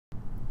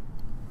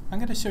I'm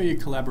going to show you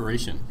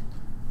collaboration,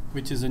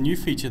 which is a new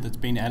feature that's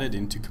been added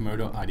into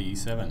Komodo IDE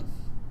 7.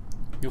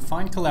 You'll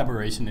find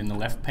collaboration in the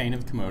left pane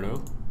of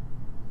Komodo,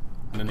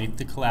 underneath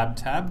the Collab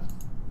tab.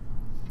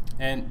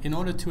 And in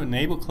order to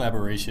enable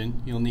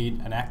collaboration, you'll need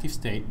an active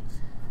state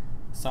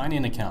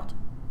sign-in account.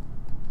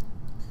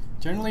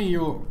 Generally,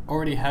 you'll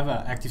already have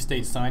an active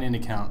state sign-in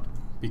account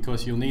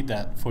because you'll need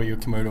that for your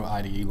Komodo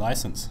IDE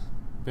license.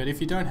 But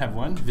if you don't have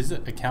one,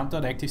 visit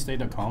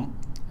account.activestate.com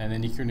and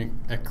then you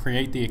can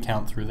create the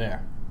account through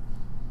there.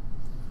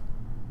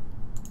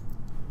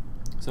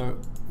 So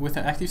with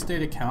an active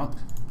state account,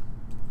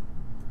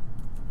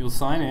 you'll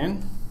sign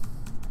in,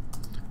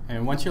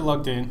 and once you're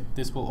logged in,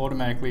 this will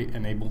automatically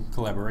enable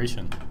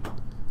collaboration.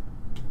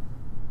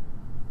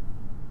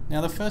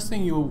 Now the first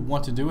thing you'll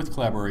want to do with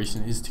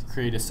collaboration is to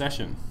create a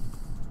session.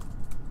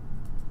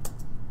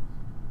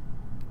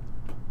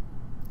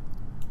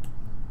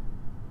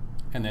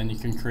 And then you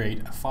can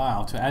create a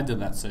file to add to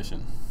that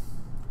session.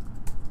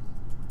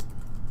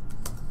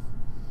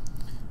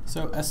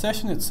 So a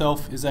session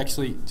itself is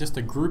actually just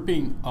a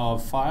grouping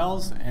of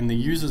files and the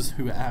users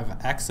who have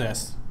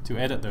access to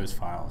edit those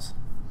files.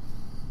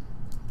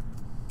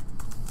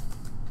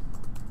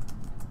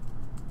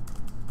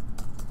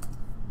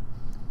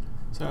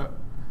 So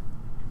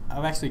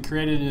I've actually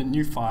created a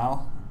new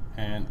file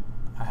and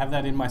I have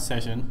that in my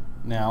session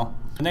now.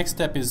 The next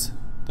step is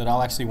that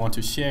I'll actually want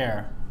to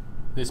share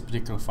this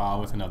particular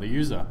file with another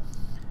user.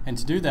 And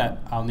to do that,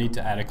 I'll need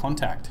to add a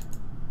contact.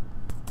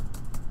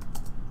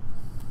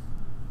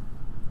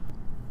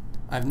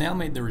 I've now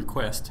made the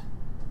request,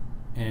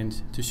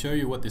 and to show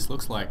you what this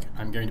looks like,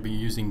 I'm going to be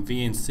using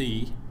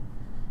VNC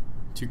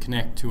to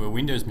connect to a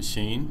Windows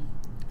machine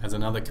as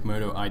another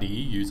Komodo IDE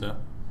user,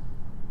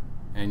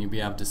 and you'll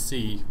be able to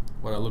see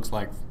what it looks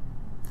like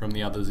from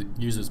the other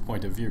user's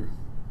point of view.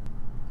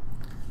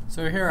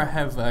 So here I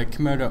have a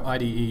Komodo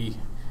IDE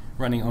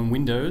running on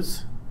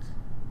Windows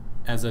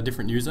as a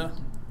different user,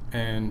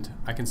 and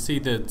I can see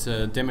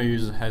that demo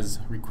user has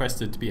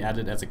requested to be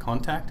added as a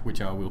contact,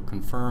 which I will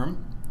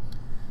confirm.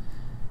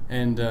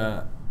 And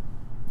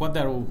what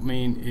that will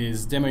mean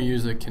is demo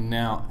user can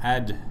now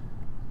add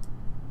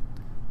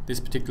this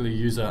particular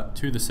user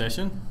to the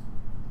session,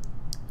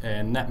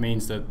 and that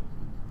means that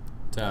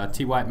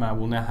T. Whitemar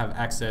will now have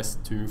access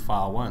to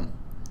file 1.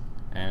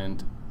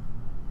 And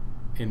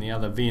in the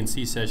other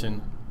VNC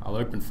session, I'll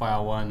open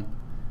file 1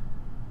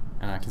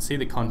 and I can see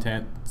the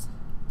content,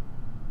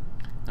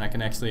 and I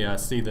can actually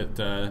see that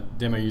the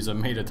demo user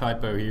made a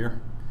typo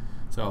here,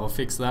 so I'll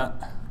fix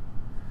that.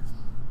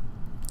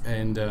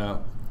 And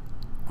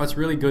what's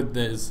really good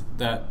is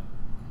that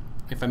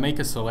if I make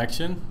a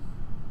selection,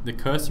 the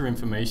cursor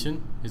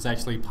information is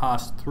actually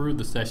passed through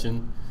the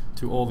session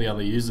to all the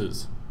other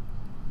users.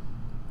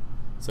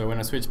 So when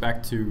I switch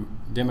back to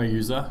demo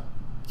user,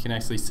 you can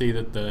actually see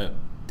that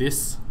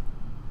this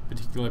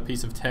particular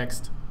piece of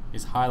text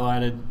is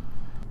highlighted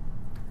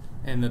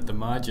and that the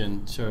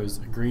margin shows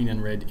green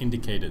and red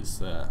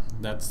indicators.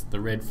 That's the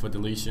red for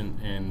deletion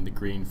and the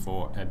green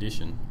for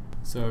addition.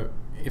 So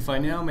if I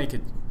now make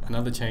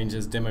another change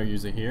as demo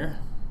user here,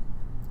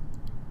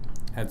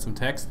 add some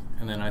text,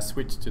 and then I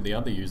switch to the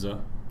other user,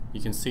 you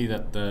can see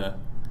that the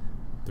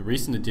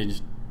recent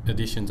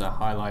additions are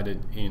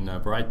highlighted in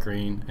bright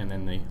green, and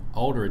then the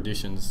older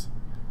additions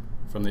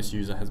from this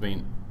user has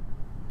been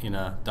in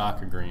a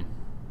darker green.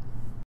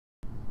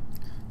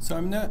 So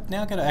I'm now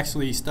going to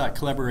actually start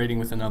collaborating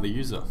with another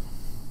user.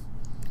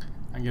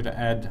 I'm going to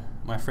add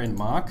my friend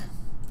Mark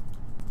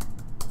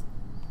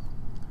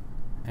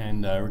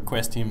and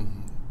request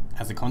him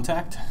as a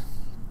contact.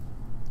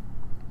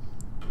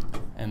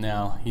 And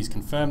now he's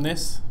confirmed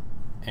this,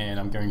 and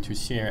I'm going to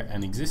share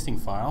an existing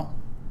file.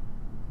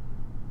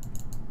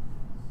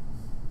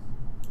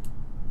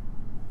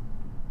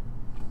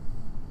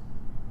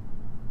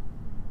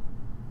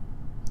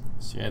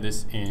 Share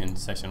this in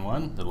session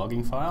 1, the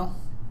logging file.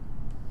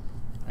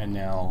 And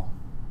now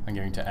I'm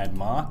going to add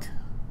Mark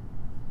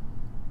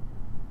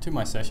to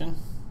my session.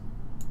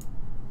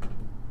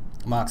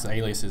 Mark's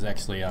alias is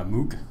actually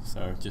Moog,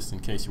 so just in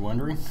case you're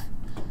wondering.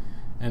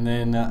 And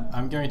then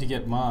I'm going to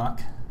get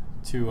Mark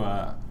to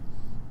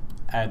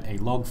add a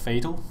log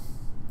fatal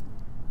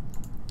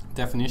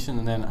definition,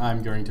 and then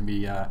I'm going to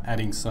be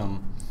adding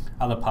some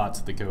other parts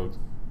of the code.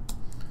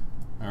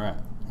 Alright,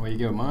 where you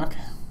go, Mark.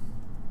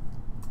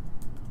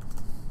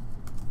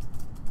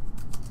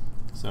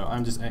 So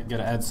I'm just going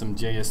to add some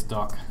JS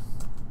doc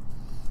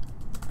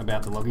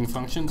about the logging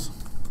functions,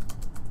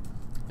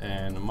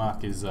 and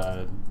Mark is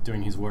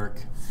doing his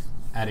work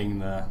adding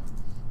the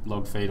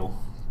log fatal.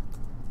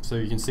 So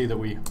you can see that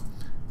we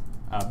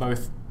are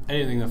both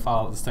editing the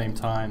file at the same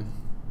time,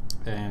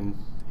 and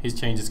his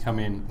changes come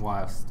in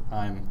whilst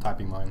I'm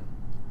typing mine.